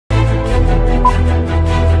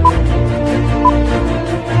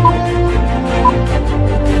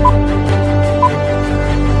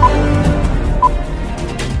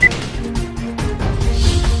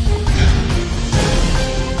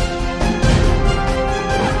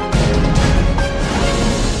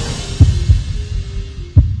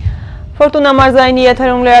Fortuna մարզայինի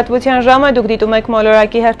եթերում լրատվության ժամը դուք դիտում եք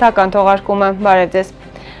Մոլորակի հերթական թողարկումը, բարև ձեզ։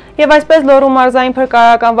 Եվ այսպես Լոռու մարզային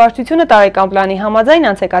փրկարարական վարչությունը տարեկան պլանի համաձայն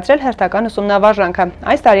անցեկացրել հերթական ուսումնավարժանքը։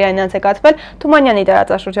 Այս տարի այն անցեկացվել Թումանյանի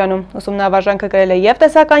տարածաշրջանում։ Ուսումնավարժանքը կրել է և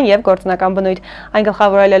տեսական, և գործնական բնույթ։ Այն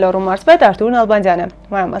գլխավորել է Լոռու մարզպետ Արթուր Նալբանդյանը։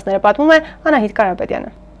 Մանրամասները պատմում է Անահիտ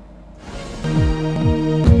Կարապետյանը։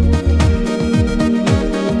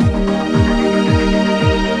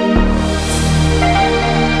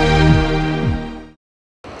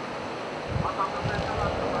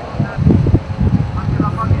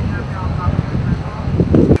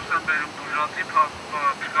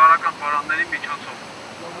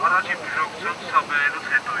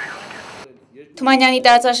 Թումանյանի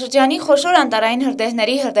տարածաշրջանի խոշոր անտառային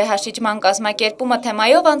հրդեհների հրդեհաշիջման կազմակերպումը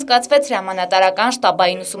թեմայով անցկացվեց հրամանատարական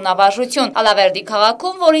շտաբային ուսումնավարժություն Ալավերդի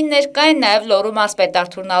քաղաքում, որին ներկա են նաև Լոռու մարզպետ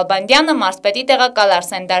Արթուր Նալբանդյանը, մարզպետի տեղակալ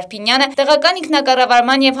Արսեն Դարփինյանը, տեղական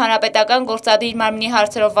ինքնակառավարման և հանրապետական գործադիր մարմնի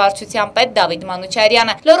հարցերով վարչության պետ Դավիթ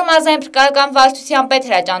Մանուչարյանը։ Լոռու մարզային փրկարարական վարչության պետ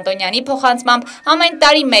Հրաչ Անտոնյանի փոխանցմամբ ամեն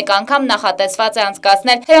տարի մեկ անգամ նախատեսված է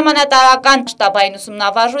անցկացնել հրամանատարական շտաբային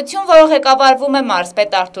ուսումնավարժություն, որը ղեկավարվում է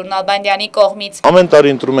մարզպետ Արթուր Նալբանդյանի կողմից։ Ամեն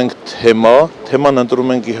տարի ընտրում ենք թեման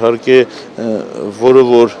ընտրում ենք իհարկե, որը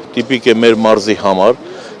որ տիպիկ է մեր մարզի համար,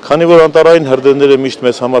 քանի որ անտառային հրդեհները միշտ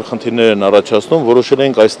մեզ համար խնդիրներ են առաջացնում, որոշել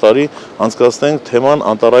ենք այս տարի անցկացնենք թեման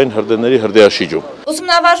անտառային հրդեհների հրդեհաշիջում։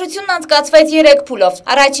 Ուսումնավարժությունն անցկացվեց 3 փուլով։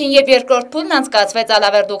 Առաջին և երկրորդ փուլն անցկացվեց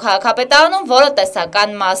Ալավերդու քաղաքապետարանում, որը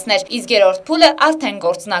տեսական մասն էր, իսկ երրորդ փուլը արդեն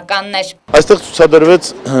գործնականն էր։ Այստեղ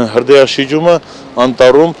ցուցադրվեց հրդեհաշիջումը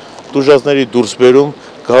անտառում տուժածների դուրսբերում,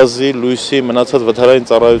 գազի, լույսի, մնացած վթարային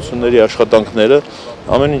ծառայությունների աշխատանքները,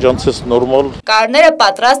 ամեն ինչ անցեց նորմալ։ Կարները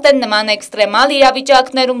պատրաստ են նման էքստրեմալ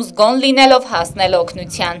իրավիճակներում զգոն լինելով հասնել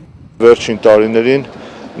օգնության։ Վերջին տարիներին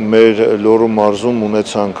մեր Լոռու մարզում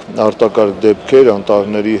ունեցանք արտակարգ դեպքեր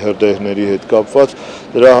անտառների հրդեհների հետ կապված,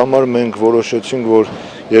 դրա համար մենք որոշեցինք, որ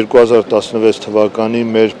 2016 թվականի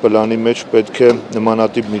մեր պլանի մեջ պետք է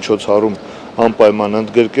նմանատիպ միջոցառում անպայման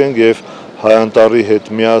ընդգրկենք և հայ-անտառի հետ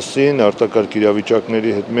միասին, արտակարգ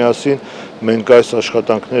իրավիճակների հետ միասին մենք այս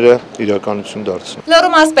աշխատանքները իրականություն դարձնենք։ Լոռու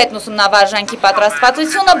մարզպետն ուսումնավարժանքի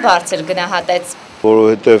պատրաստվածությունը բարձր գնահատեց։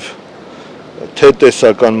 Որովհետև թե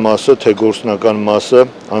տեսական մասը, թե գործնական մասը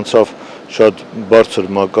անցավ շատ բարձր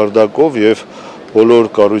մակարդակով և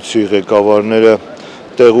բոլոր կառույցի ղեկավարները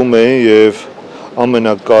տեղում էին և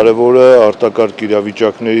ամենակարևորը արտակարգ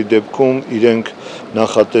իրավիճակների դեպքում իրենք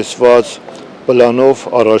նախատեսված պլանով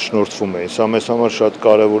առաջնորդվում էին։ Սա մեզ համար շատ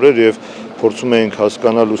կարևոր էր և փորձում էինք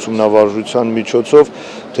հասկանալ ուսումնավարժության միջոցով,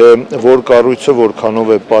 թե որ կառույցը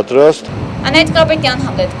որքանով է պատրաստ։ Անահիտ Կարապետյան,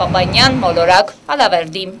 Համլետ Պապանյան, Մոլորակ,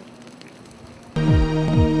 Ալավերդի։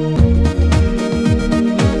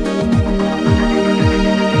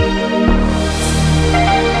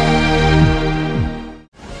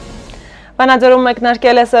 Վանաձորում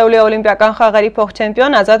մեկնարկել է Սեուլի օլիմպիական խաղերի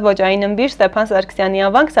փոխչեմպիոն ազատ ոճային ըմբիշ Ստեփան Սարգսյանի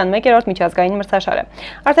անվան 21-րդ միջազգային մրցաշարը։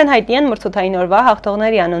 Արդեն հայտնի են մրցութային օրվա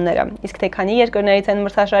հաղթողների անունները։ Իսկ թե քանի երկրներից են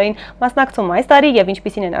մրցաշարին մասնակցում այս տարի եւ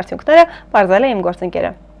ինչպիսին են արդյունքները, պարզել է իմ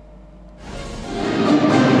գործընկերը։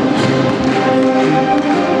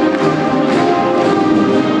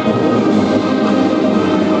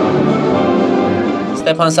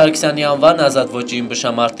 Ստեփան Սարգսյանի անվան ազատ ոճի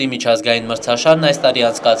ըմբշամարտի միջազգային մրցաշարն այս տարի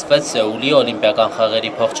անցկացվեց Սեուլի օլիմպիական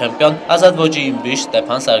խաղերի փոխչեմպիոն ազատ ոճի ըմբիշ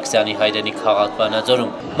Ստեփան Սարգսյանի հայրենիք քաղաք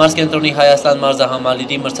Վանաձորում։ Մարզկենտրոնի Հայաստան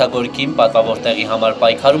մարզահամալիրի մրցակցորքին պատվավոր տեղի համար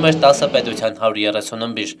պայքարում էր 10 պետության 130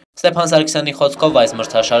 ըմբիշ։ Ստեփան Սարգսյանի խոսքով այս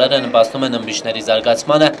մրցաշարերը նպաստում են ըմբիշների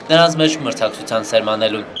զարգացմանը, նրանց մեջ մրցակցության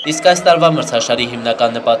սերմանելուն։ Իսկ այս տարվա մրցաշարի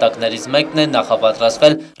հիմնական նպատակներից մեկն է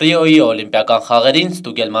նախապատրաստվել Ռիոյի օլիմպիական խաղերին,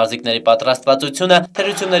 ստուգել մարզիկների պատրաստվածությունը,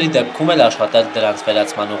 թերությունների դեպքում էլ աշխատել դրանց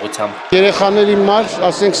վերացման ուղղությամբ։ Երեխաների համար,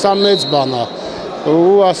 ասենք, սա մեծ բան է,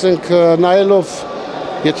 ու ասենք նայելով,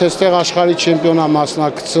 եթե այստեղ աշխարհի չեմպիոնա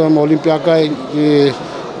մասնակցում, օլիմպիակայի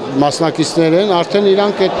մասնակիցներ են, արդեն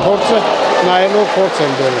իրանք այդ փորձը նայելով փորձ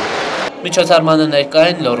են բերում։ Միջոցառմանը ներկա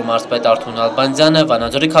են Լոռու մարզպետ Արթուր Նալբանդյանը,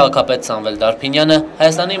 Վանաձորի քաղաքապետ Սամվել Դարփինյանը,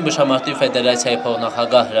 Հայաստանի ըմբշամարտի ֆեդերացիայի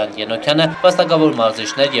փոխնախագահ Հրանտ Ենոքյանը, վաստակավոր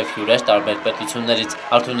մարզիչներ և հյուրեր տարբեր պետություններից։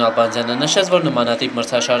 Արթուր Նալբանդյանը նշեց, որ նմանատիպ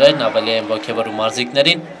մրցաշարերն ավելի են ոգևորում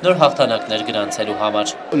մարզիկներին նոր հաղթանակներ գրանցելու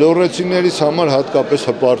համար։ Լոռեցիներից համար հատկապես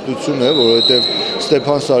հպարտություն է, որովհետև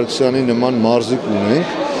Ստեփան Սարգսյանի նման մարզիկ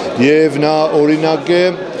ունենք և նա օրինակ է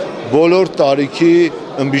բոլոր տարիքի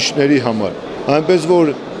ըմբիշների համար։ Այնպես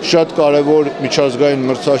որ շատ կարևոր միջազգային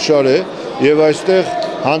մրցաշար է և այստեղ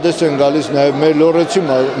հանդես են գալիս նաև մեր լոռեցի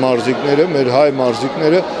մարզիկները, մեր հայ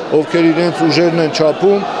մարզիկները, ովքեր իրենց ուժերն են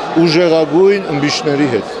չափում ուժեղագույն ըմբիշների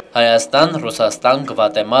հետ։ Հայաստան, Ռուսաստան,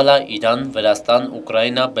 Գվատեմալա, Իրան, Վրաստան,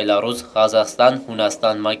 Ուկրաինա, Բելարուս, Ղազախստան,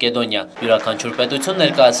 Հունաստան, Մակեդոնիա։ Յուրաքանչյուր պետություն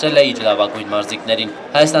ներկայացրել է իր լավագույն մարզիկներին։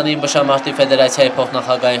 Հայաստանի ըմբշամարտի ֆեդերացիայի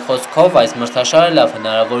փոխնախագահի խոսքով այս մրցաշարը լավ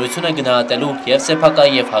հնարավորություն է գնահատելու եւ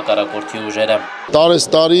սեփական եւ հակառակորդի ուժերը։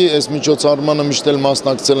 Տարեստարի այս միջոցառմանը միշտ էլ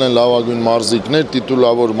մասնակցել են լավագույն մարզիկներ,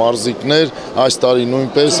 տիտուլավոր մարզիկներ, այս տարի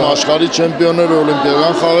նույնպես աշխարհի չեմպիոններ,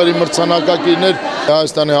 օլիմպիական խաղերի մրցանակակիրներ։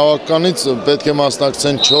 Հայաստանի հավաքականից պետք է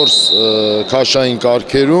մասնակցեն 4 քաշային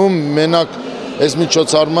կարգերում, մենակ այս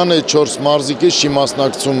միջոցառմանը 4 մարզիկից չի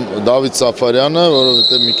մասնակցում Դավիթ Սաֆարյանը,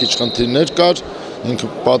 որովհետև մի քիչ խնդիրներ կար,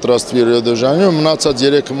 ինքը պատրաստվի Ռիո դե Ժանեյրո, մնացած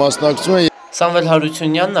 3-ը մասնակցում են։ Սամվել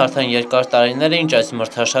Հարությունյանն արդեն երկար տարիներ է ինչ այս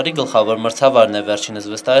մրցաշարի գլխավոր մրցավարն է, վերջինս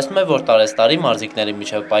վստահեցնում է, որ տարեստարի մարզիկների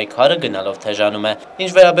միջև պայքարը գնալով թեժանում է։ Ինչ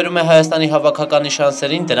վերաբերում է Հայաստանի հավաքականի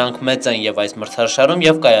շանսերին, դրանք մեծ են եւ այս մրցաշարում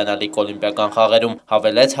եւ կայանալիք օլիմպիական խաղերում,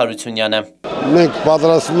 հավելեց Հարությունյանը։ Մենք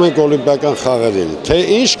պատրաստվում ենք օլիմպիական խաղերին, թե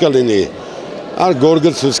ինչ կլինի,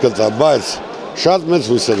 գորգը ցույց կտա, բայց շատ մեծ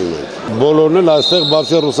հույսեր ունենք։ Բոլորն էլ այստեղ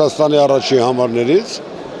բացի Ռուսաստանի առաջին համարներից,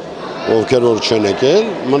 ովքեր որ չեն եկել,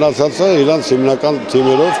 մնացածը իրանց հիմնական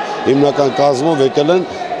թիմերով, հիմնական կազմով եկել են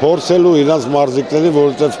փորձելու իրանց մարզիկներին,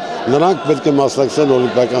 որովհետև նրանք պետք է մասնակցեն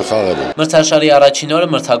օլիմպիական խաղերին։ Մրցաշարի առաջին օրը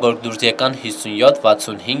մրցագորգ դուրս եկան 57,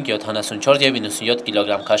 65, 74 եւ 97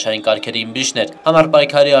 կիլոգրամ քաշային կարգերի իմբիշներ։ Համառ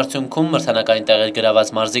պայքարի արդյունքում մրցանակային տեղեր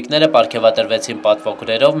գրաված մարզիկները պարգևատրվեցին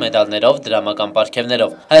պատվոգրերով, մեդալներով, դրամական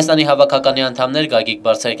պարգևներով։ Հայաստանի հավաքականի անդամներ Գագիկ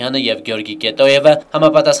Բարսեղյանը եւ Գյորգի Կետոևը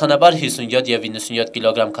համապատասխանաբար 57 եւ 97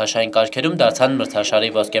 կիլոգրամ քաշային կարգերում դարձան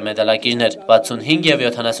մրցաշարի ոսկե մեդալակիրներ։ 65 եւ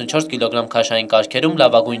 74 կիլոգրամ քաշային կարգերում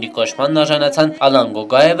լավագույնի կոչմանն արժանացան Ալան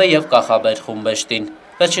Գոգաևը եւ Կախաբեր Խումբեշտին։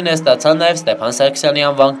 Վերջինը ստացան նաև Ստեփան Սարգսյանի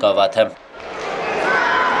անվան գավաթը։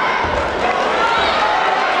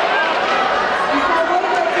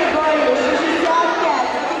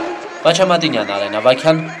 Վաչամատինյան, Արեն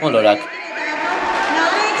Ավագյան, Մոլորակ։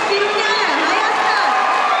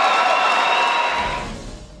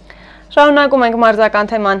 Շարունակում ենք մարզական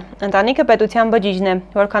թեման։ Ընտանիքը պետության բջիջն է,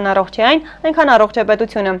 որքան առողջ է այն, այնքան առողջ է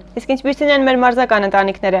պետությունը։ Իսկ ինչպիսին են մեր մարզական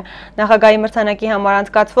ընտանիքները։ Նախագահի մրցանակի համար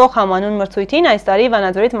անցկացվող համանուն մրցույթին այս տարի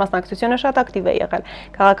Վանաձորից մասնակցությունը շատ ակտիվ է եղել։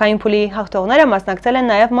 Քաղաքային փուլի հաղթողները մասնակցել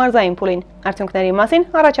են նաև մարզային փուլին։ Արդյունքների մասին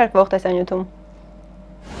առաջարկվող տեսանյութում։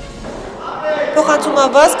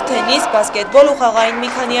 Փոխանցումավազք, թենիս, բասկետբոլ ու խաղային մի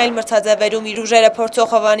քանի այլ մրցաձևերում իր ուժերը փորձող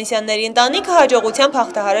Հովհաննիսյանների ընտանիքը հաջողությամբ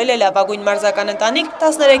հաղթահարել է լավագույն մարզական ընտանիք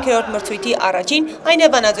 13-րդ մրցույթի առաջին, այն է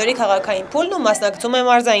Վանաձորի քաղաքային փուլն ու մասնակցում է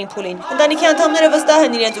մարզային փուլին։ Ընտանիքի անդամները վստահ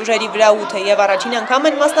են իրենց ուժերի վրա ու թեև առաջին անգամ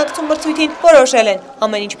են մասնակցում մրցույթին, որոշել են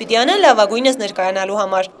ամեն ինչ պիտի անեն լավագույնս ներկայանալու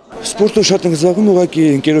համար։ Սպորտով շատ ենք զբաղվում, ուղղակի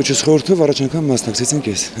ընկերոջս խորհրդով առաջ անգամ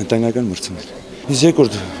մասնակցեցինք այս ընտանեկան մրցումին։ Իսկ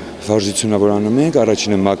երկրորդ վարժությունն որ անում ենք,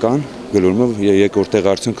 առաջինը մական, գլորմով երկրորդ տեղ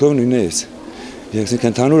արդյունքով նույնն է էս։ Այսինքն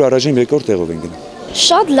ընդհանուր առաջին երկրորդ տեղով ենք գնում։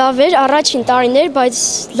 Շատ լավ էր առաջին տարիներ, բայց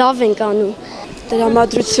լավ ենք անում։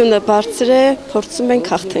 Տրամադրությունը բարձր է, փորձում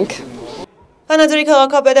ենք հաղթենք։ Վանաձորի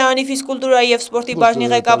քաղաքապետարանի ֆիզկուլտուրայի եւ սպորտի բաժնի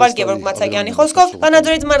ղեկավար Գևորգ Մացակյանի խոսքով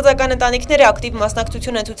Վանաձորից մարզական ընտանիքները ակտիվ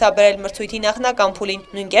մասնակցություն են ցուցաբերել մրցույթի նախնական փուլին,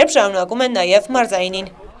 նույն կերպ շարունակում են նաեւ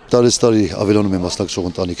մարզայինին։ Տարեստարի ավելանում է մասնակցող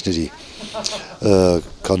ընտանիքների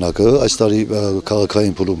քանակը, այս տարի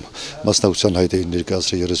քաղաքային փուլում մասնակցության հայտ էին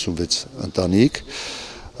ներկայացրել 36 ընտանիք,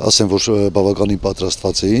 ասեմ, որ բավականին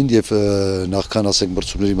պատրաստված էին եւ նախքան ասենք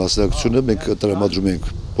մրցումների մասնակցությունը մենք տրամադրում ենք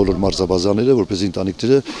բոլոր մարզաբազաները, որպեսզի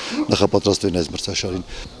ընտանիքները նախապատրաստվեն այս մրցաշարին։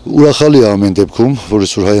 Ուրախալի է ամեն դեպքում, որ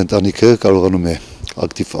այսօր հայ ընտանիքը կարողանում է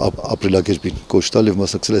ակտիվ ապրելակերպին կոչ տալ եւ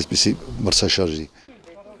մասնակցել այսպիսի մրցաշարերի։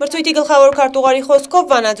 Մրցույթի գլխավոր քարտուղարի խոսքով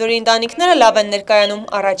Վանաձորի ընտանիքները լավ են ներկայանում,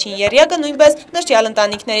 առաջին եռյակը նույնպես նշյալ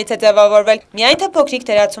ընտանիքներից է ձևավորվել, միայն թե փոքրիկ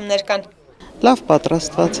թերացումներ կան։ Լավ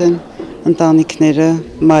պատրաստված են ընտանիքները,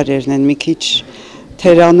 մայրերն են մի քիչ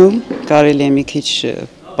թերանում, կարելի է մի քիչ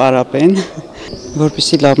պարապեն,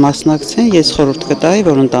 որպեսզի լավ մասնակցեն, ես խորհուրդ կտայի,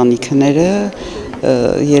 որ ընտանիքները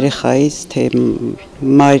երեխայից թե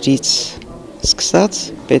մայրից սկսած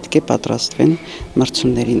պետք է պատրաստվեն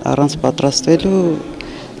մրցումներին, առանց պատրաստվելու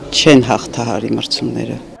չեն հաղթահարի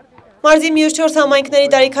մրցումները։ Մարզի մյուս 4 համայնքների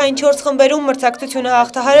տարիքային 4 խմբերում մրցակցությունը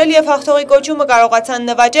հաղթահարել եւ հաղթողի կոչումը կարողացան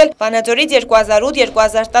նվաճել Վանաձորից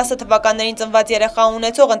 2008-2010 թվականներին ծնված երեխա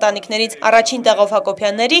ունեցող ընտանիքներից առաջին տեղով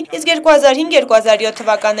Հակոբյանների, իսկ 2005-2007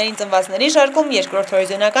 թվականներին ծնվածների շարքում երկրորդ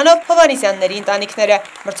հորիզոնականով Հովհաննիսյանների ընտանիքները։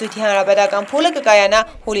 Մրցույթի հանրապետական փուլը կկայանա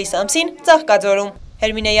հուլիս ամսին Ծաղկաձորում։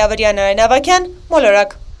 Հերմինե Յավրյան, Արեն Ավագյան,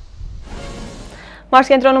 Մոլորակ։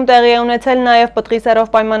 Մարզկենտրոնում տեղի է ունեցել նաև պտղի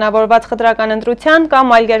սերով պայմանավորված խտրական ընտրության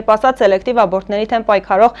կամ այլ կերպ ասած սելեկտիվ աբորտների թեմ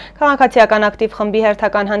պայքարող քաղաքացիական ակտիվ խմբի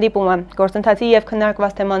հերթական հանդիպումը։ Գործընթացի եւ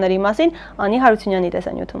քննարկված թեմաների մասին Անի Հարությունյանի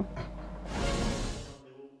տեսանյութում։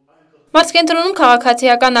 Մարզկենտրոնում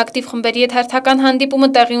քաղաքացիական ակտիվ խմբերի հետ հերթական հանդիպումը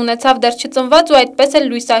տեղի ունեցավ դեռ չծնված ու այդպես էլ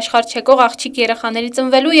լույս աշխարհ չեկող աղջիկ երեխաների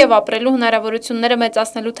ծնվելու եւ ապրելու հնարավորությունները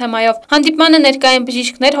մեծացնելու թեմայով։ Հանդիպմանը ներկայ են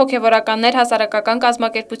բժիշկներ, հոգեվորականներ, հասարակական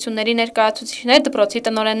կազմակերպությունների ներկայացուցիչներ, դպրոցի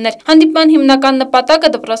տնօրեններ։ Հանդիպման հիմնական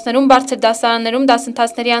նպատակը դպրոցներում բարձր դասարաններում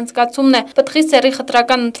դասընթացների անցկացումն է, պտղի սեռի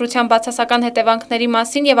խտրական ընտրության բացասական հետևանքների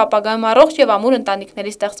մասին եւ ապագայում առողջ եւ ամուր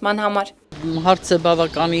ընտանիքների ստեղծման համար։ Հարցը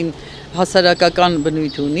բավականին հասարակական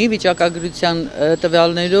բնույթ ունի, վիճակագրության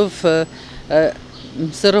տվյալներով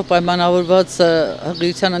սեռով պայմանավորված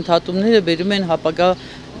հղիության ընդհատումները բերում են հապագա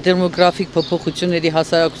դեմոգրաֆիկ փոփոխությունների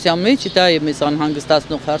հասարակության մեջ, դա է մեզ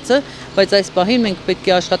անհանգստացնող հարցը, բայց այս պահին մենք պետք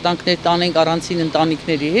է աշխատանքներ տանենք առանցին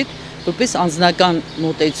ընտանիքների հետ, որպես անձնական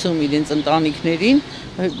մոտեցում իրենց ընտանիքներին,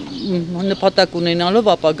 նպատակ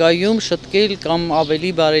ունենալով ապագայում շտկել կամ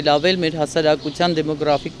ավելի բարելավել մեր հասարակության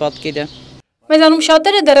դեմոգրաֆիկ պատկերը։ Մեզանում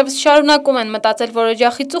շատերը դեռևս շարունակում են մտածել, որ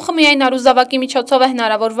օջախի միայն առուզավակի միջոցով է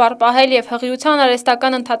հնարավոր վառ պահել եւ հղիության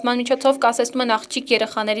արհեստական ընդհատման միջոցով կասեցնում են աղջիկ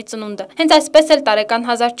երեխաների ծնունդը։ Հենց այսպես էլ տարեկան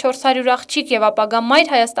 1400 աղջիկ եւ ապագա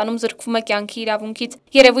մայր Հայաստանում զրկվում է կյանքի իրավունքից։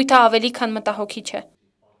 Երևույթը ավելի քան մտահոգիչ է։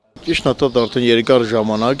 Ճիշտ նատոտ արդեն երկար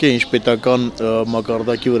ժամանակ է, ինչ պետական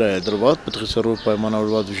մակարդակի վրա է դրված պտղի սեռով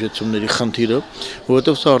պայմանավորված վիճեցումների խնդիրը,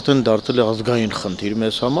 որովհետև սա արդեն դարձել է ազգային խնդիր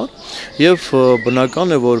մեզ համար եւ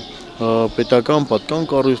բնական է, որ պետական պատկան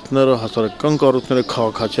կառույցները, հասարակական կառույցները,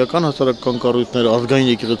 քաղաքացիական հասարակական կառույցները, ազգային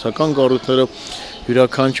եկեղեցական կառույցները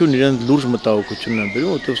յուրաքանչյուրն իրենց լուրջ մտահոգություն են բերում,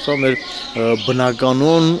 որովհետև սա մեր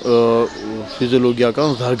բնականon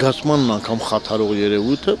ֆիզիոլոգիական զարգացմանն անգամ խաթարող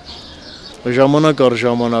երևույթ է։ Ժամանակ առ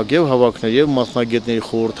ժամանակ եւ հավաքներ եւ մասնագետների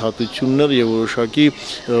խորհրդատվություններ եւ որոշակի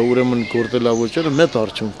ուրեմն գործելավոճերը մեծ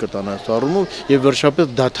արդյունք կտան այս առումով եւ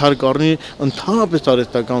վերջապես դադար կառնի ընդհանրապես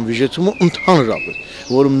արհեստական վիճեցումը ընդհանրապես,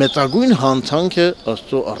 որը մեծագույն հանցանք է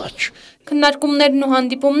Աստծո առաջ։ Քննարկումներն ու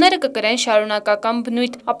հանդիպումները կկրեն շարունակական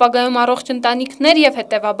բնույթ, ապագայում առողջ ընտանիքներ եւ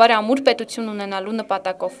հետեւաբար ամուր պետություն ունենալու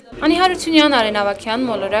նպատակով։ Անի Հարությունյան, Արեն Ավագյան,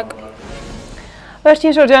 Մոլորակ։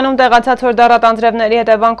 Վերջին շրջանում տեղացած հորդառատ անձրևների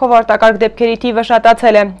հետևանքով արտակարգ դեպքերի թիվը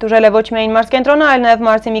շատացել է։ Տուժել է ոչ միայն մարզկենտրոնը, այլ նաև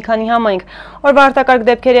մարզի մի քանի համայնք։ Օրվա արտակարգ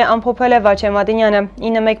դեպքերի ամփոփել է Վաչե Մադինյանը։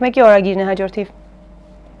 911-ի օրագիրն է հաջորդիվ։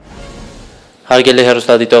 Հարգելի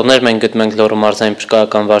հեռուստադիտողներ, մենք գտնենք Լոռու մարզային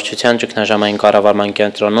բժշկական վարչության ճգնաժամային կառավարման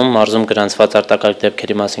կենտրոնում մարզում գրանցված արտակարգ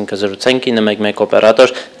դեպքերի մասին կզրուցենք 911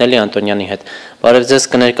 օպերատոր Նելի Անտոնյանի հետ։ Բարև ձեզ,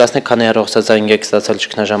 կներկայացնենք քանի հեռախոսազանգ եք ստացել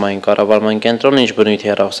ճգնաժամային կառավարման կենտրոն, ինչ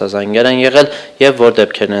բնույթի հեռախոսազանգեր են եղել եւ որ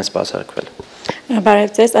դեպքերն են սպասարկվել։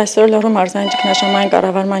 Բարև ձեզ, այսօր Լոռու մարզային ճգնաժամային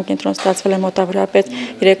կառավարման կենտրոն ստացվել է մոտավորապես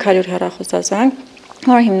 300 հեռախոսազանգ,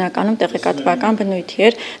 որ հիմնականում տեղեկատվական բնույթի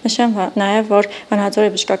էր։ Նշեմ նաև, որ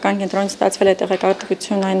Վանաձորի բժշկական կենտրոնից ստացվել է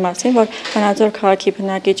տեղեկատվություն այն մասին, որ Վանաձոր քաղաքի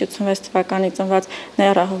բնակիչ 86 թվականից ծնված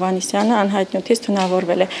Ներա Հովհաննիսյանը անհայտ նյութից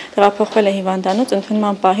թունավորվել է։ Տեղափոխվել է հիվանդանոց,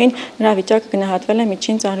 ընդունման պահին նրա վիճակը գնահատվել է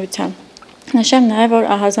միջին ծանրության։ Նշեմ նաև, որ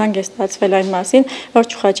ահազանգ է ստացվել այն մասին, որ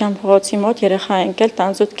Չուխաջյան փողոցի մոտ երեխա է ընկել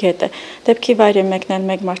տանձուտ գետը։ Դեպքի վայր է մեկնել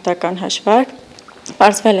մեկ մարտական հաշվարկ։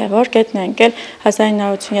 Պարզվել է, որ գետն է ընկել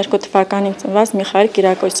 1982 թվականին ծնված Միխայել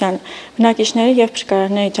Կիրակոսյանը։ Բնակիչների եւ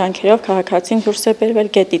բժշկարարների ջանքերով քաղաքացին դուրս է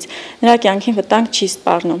բերվել գետից։ Նրա կյանքին վտանգ չի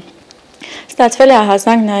սպառնում։ Ստացվել է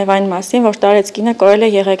ահազանգ նաև այն մասին, որ տարեց կինը կորել է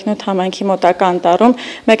Եղեգնուտ համայնքի մոտակա անտառում,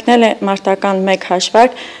 մեկնել է մարտական 1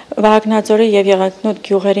 հաշվարկ, Վահագնաձորի եւ Եղեգնուտ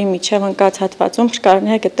գյուղերի միջև ընկած հատվածում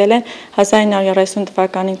բժշկարարները գտել են 1930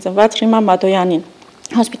 թվականին ծնված Ռիմա Մադոյանին։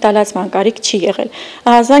 Հոսպիտալացման կարիք չի եղել։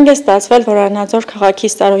 Ահազանգ է ստացվել, որ Արնաձոր քաղաքի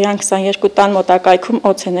Սարոյան 22 տան մոտակայքում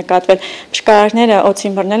օձ է նկատվել։ Բժշկարարները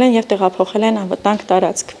օձին բռնել են եւ տեղափոխել են անվտանգ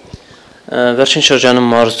տարածք։ Վերջին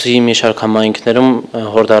շրջանում մարզի մի շարք համայնքներում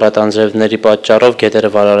հորդառատ անձրևների պատճառով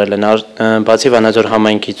գետերը վարարել են։ Բացի Վանաձոր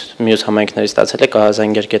համայնքից մյուս համայնքներից ստացել եք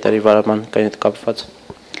ահազանգեր գետերի վարարման հետ կապված։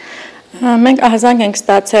 Մենք ահազանգ ենք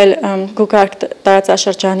ստացել Գուգարք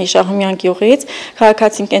տարածաշրջանի Շահումյան գյուղից,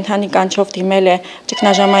 քաղաքացին կենթանի կանչով դիմել է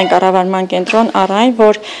ճգնաժամային կառավարման կենտրոն առ այն,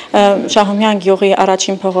 որ Շահումյան գյուղի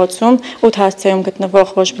առաջին փողոցում 8 հասցեում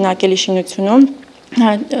գտնվող ոչ բնակելի շինությունում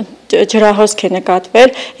ջրահոսք է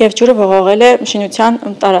նկատվել եւ ջուրը ողողել է շինության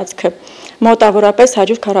տարածքը, մոտավորապես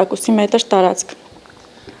 100 քառակուսի մետր տարածք։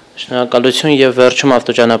 Շնորհակալություն եւ վերջում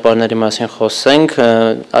ավտոճանապարհների մասին խոսենք,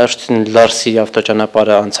 Աշտին Լարսի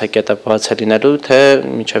ավտոճանապարհը անցակետը բաց է լինելու, թե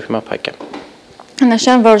մինչեւ հիմա փակ է։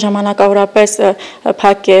 Նշեմ, որ ժամանակավորապես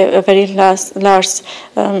փակ է վերի լարս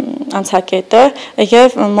անցակետը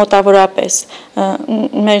եւ մոտավորապես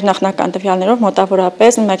մեր նախնական տվյալներով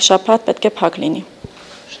մոտավորապես 1 շաբաթ պետք է փակ լինի։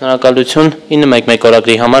 Շնորհակալություն 911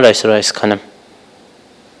 օրագրի համար այսօր այսքանը։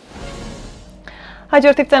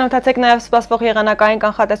 Հաջորդիվ ծանոթացեք նաև սպասվող եղանակային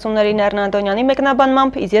կանխատեսումների Ներն Անդոնյանի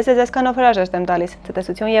մեկնաբանմամբ, իսկ ես ձեզանով հրաժեշտ եմ տալիս։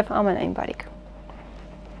 Ցտեսություն եւ ամենայն բարիք։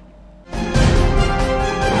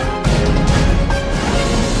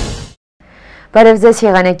 Բարև ձեզ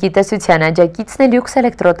եղանակի տեսության աջակիցն է լյուքս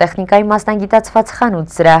էլեկտրոտեխնիկայի մասնագիտացված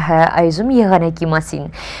խանութ զրահը, այժմ եղանակի մասին։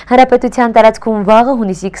 Հանրապետության տարածքում վաղը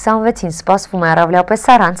հունիսի 26-ին սպասվում է առավելապես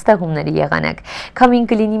առանց ստեղումների եղանակ։ Քամին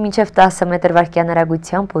կլինի մինչև 10 մետր/վայրկյան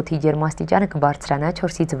արագությամբ, օդի ջերմաստիճանը կբարձրանա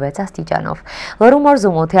 4-ից 6 աստիճանով։ Լոռու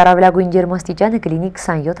մարզում օդի առավելագույն ջերմաստիճանը կլինի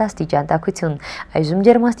 27 աստիճան տաքություն, այժմ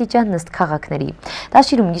ջերմաստիճանն ըստ քաղաքների։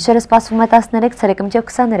 Տաշիրում գիշերը սպասվում է 13, ցերեկը մինչև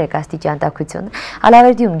 23 աստիճան տաքություն,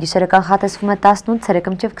 Ալավերդիում գիշերը կանխատեսվում է 18,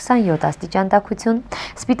 ցերեկը մինչև 27 աստիճան տաքություն,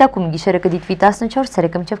 Սպիտակում գիշերը կդիտվի 14,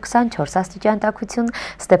 ցերեկը մինչև 24 աստիճան տաքություն,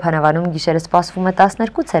 Ստեփանավանում գիշերը սպասվում է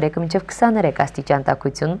 12, ցերեկը մինչև 23 աստիճան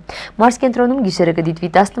տաքություն, Մարզկենտրոնում գիշերը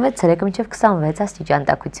կդիտվի 16, ցերեկը մինչև 26 աստիճան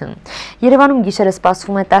տաքություն, Երևանում գիշերը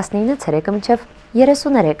սպասվում է 19, ցերեկը մինչև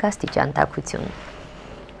 33 աստիճան տաքություն։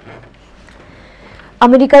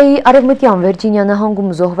 Ամերիկայի արևմտյան Վիրջինիա նահանգում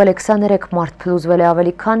զոհվել է 23 մարդ, փլուզվել է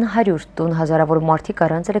ավելի քան 100 տուն, հազարավոր մարդիկ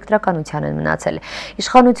առանց էլեկտրականության են մնացել։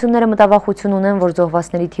 Իշխանությունները մտավախություն ունեն, որ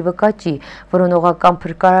զոհվածների թիվը կաճի, որոնողական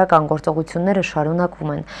փրկարարական գործողությունները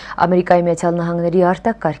շարունակվում են։ Ամերիկայի Միացյալ Նահանգների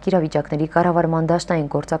արտակարգ իրավիճակների կառավարման դաշնային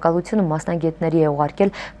գործակալությունը մասնագետների է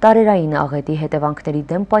ուղարկել տարերային աղետի հետևանքների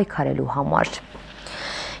դեմ պայքարելու համար։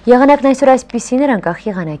 Եղանակն այսօր այսպիսին էր, անկախ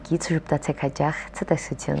եղանակից ժպտացեք հաճախ,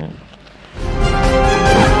 ցտեսություն։